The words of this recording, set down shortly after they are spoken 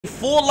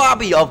Full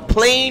lobby of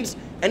planes,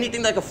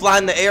 anything that can fly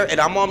in the air, and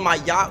I'm on my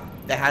yacht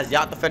that has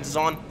yacht defenses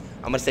on.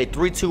 I'm gonna say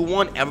 3, 2,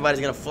 1.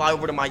 Everybody's gonna fly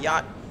over to my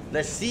yacht.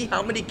 Let's see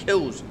how many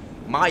kills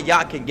my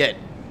yacht can get.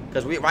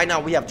 Because right now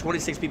we have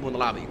 26 people in the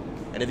lobby.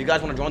 And if you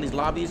guys want to join these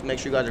lobbies, make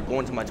sure you guys are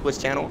going to my Twitch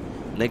channel.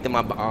 Link in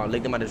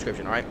my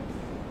description. All right.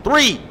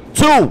 3,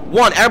 2,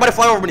 1. Everybody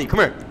fly over me. Come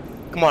here.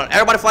 Come on.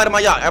 Everybody fly to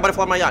my yacht. Everybody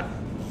fly to my yacht.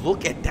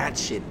 Look at that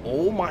shit.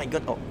 Oh my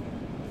god. Oh.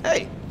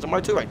 Hey,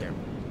 somebody too right there.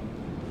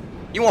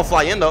 You won't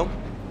fly in though.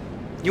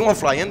 You won't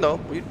fly in though.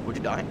 Would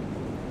you die?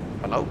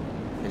 Hello?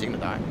 Is he gonna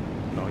die?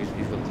 No, he's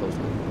really close.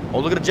 Oh,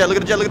 look at the jet. Look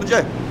at the jet. Look at the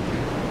jet.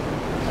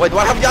 Wait, do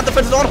I have yacht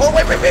defenses on? Hold.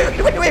 Wait.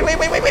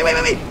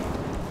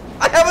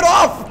 I have it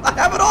off. I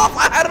have it off.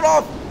 I had it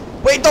off.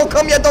 Wait, don't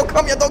come yet. Don't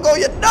come yet. Don't go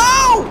yet.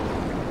 No!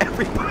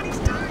 Everybody's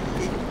dying.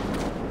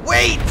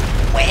 Wait.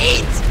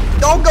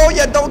 Don't go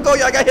yet. Don't go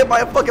yet. I got hit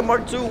by a fucking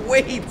Mark II.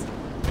 Wait.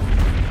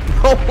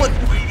 Oh, wait.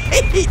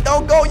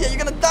 Don't go yet.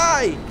 You're gonna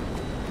die.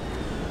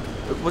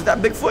 Was that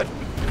Bigfoot?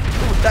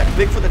 Was that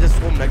Bigfoot that just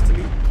swam next to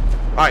me?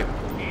 All right.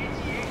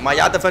 My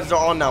yacht defenses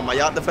are on now. My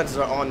yacht defenses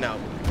are on now.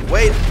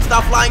 Wait.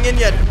 Stop flying in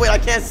yet. Wait, I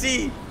can't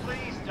see.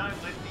 Please don't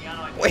let the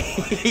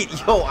unidentified.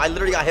 Wait. Yo, I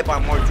literally got hit by a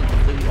Mark II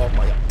completely off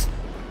my yacht.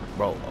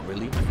 Bro,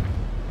 really?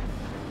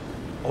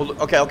 Oh,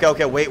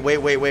 okay.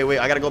 Wait.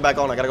 I gotta go back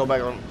on.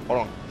 Hold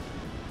on.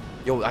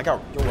 Yo, I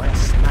got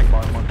smacked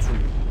by a Mark II.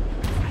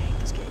 I hate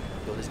this game.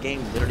 Yo, this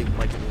game literally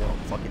makes me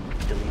want to fucking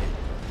delete it.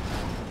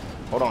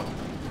 Hold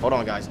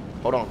on, guys.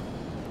 Hold on.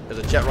 There's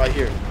a jet right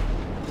here.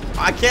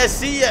 I can't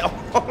see yet.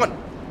 Hold on. All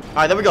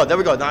right, there we go.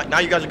 Now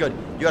you guys are good.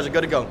 You guys are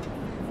good to go. All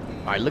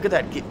right, look at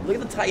that. Look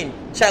at the Titan.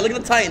 Chat, look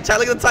at the Titan. Chat,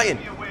 look at the Titan.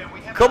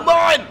 Come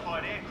on.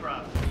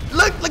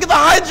 Look at the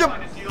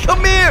Hydra.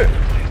 Come here.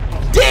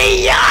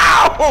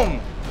 Damn.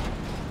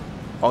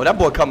 Oh, that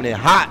boy coming in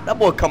hot. That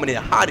boy coming in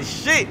hot as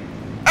shit.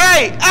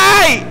 Hey.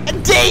 Damn.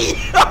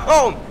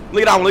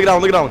 Look at that one.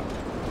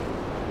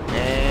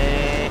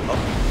 And, oh,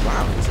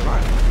 wow, he's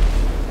alive.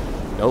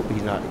 Nope,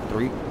 he's not.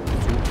 3, 2.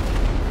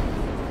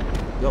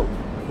 Yo.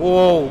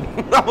 Whoa.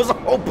 That was a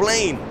whole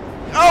plane.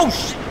 Oh,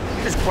 shit.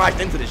 He just crashed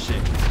into this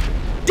shit.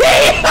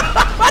 Damn.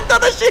 I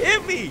thought that shit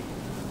hit me.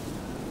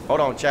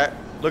 Hold on, chat.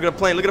 Look at the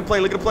plane.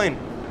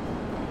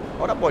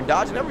 Oh, that boy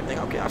dodging everything.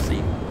 Okay, I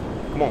see.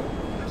 Come on.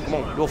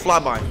 Do a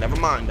flyby. Never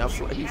mind.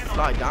 He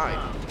fly died.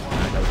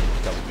 That was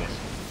good.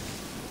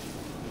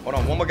 Hold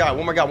on. One more guy.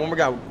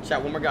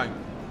 Chat, one more guy.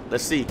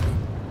 Let's see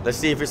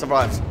if he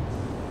survives.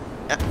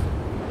 Okay.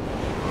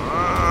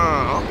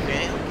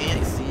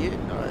 I see it.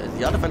 Is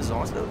the other defenses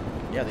on still?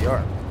 Yeah, they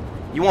are.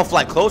 You won't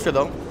fly closer,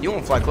 though.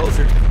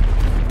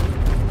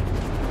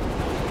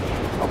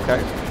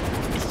 Okay.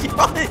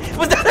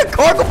 Was that a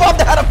cargo bomb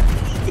that had a...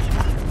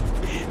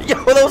 Yo,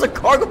 there was a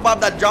cargo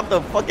bomb that dropped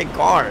the fucking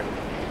car.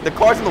 The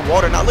car's in the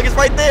water now. Look, it's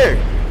right there.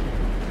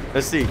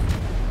 Let's see.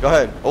 Go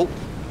ahead. Oh,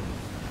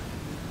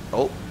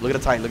 look at the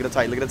Titan.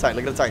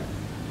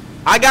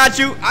 I got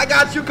you.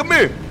 Come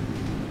here.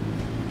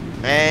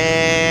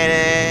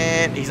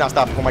 And he's not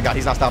stopping. Oh my god,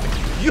 he's not stopping.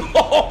 Yo,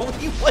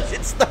 he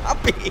wasn't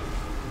stopping.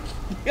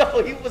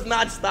 Yo, he was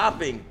not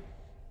stopping.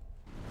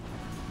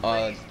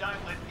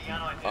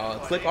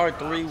 Click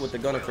R3 with the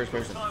gun in first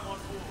person. R3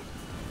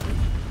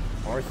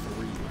 with the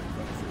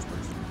gun in first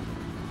person.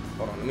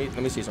 Hold on,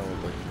 let me see something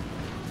real quick.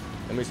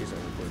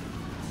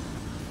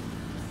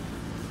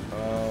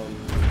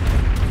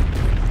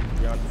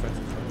 Yeah,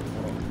 defensive.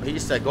 Hold on. He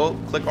just said go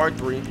click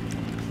R3.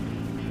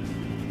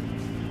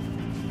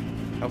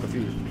 I'm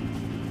confused.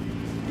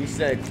 He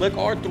said click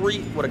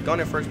R3 with a gun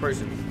in first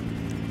person.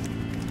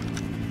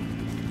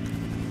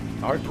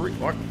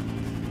 R3.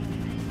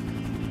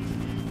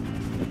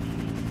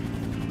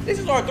 This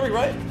is R3,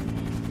 right?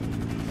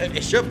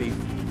 It should be.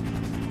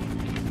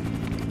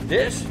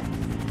 This?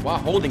 While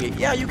holding it.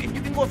 Yeah, you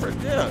can go first.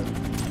 Yeah,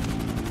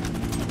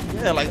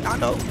 like I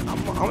know.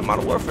 I'm in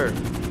Modern Warfare.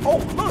 Oh,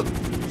 look.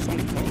 So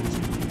many planes.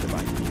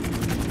 Goodbye.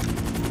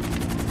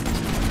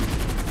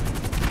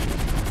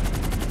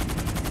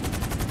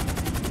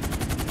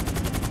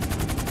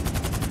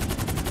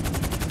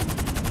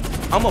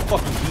 I'm a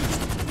fucking beast.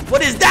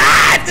 What is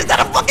that? Is that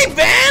a fucking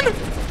van?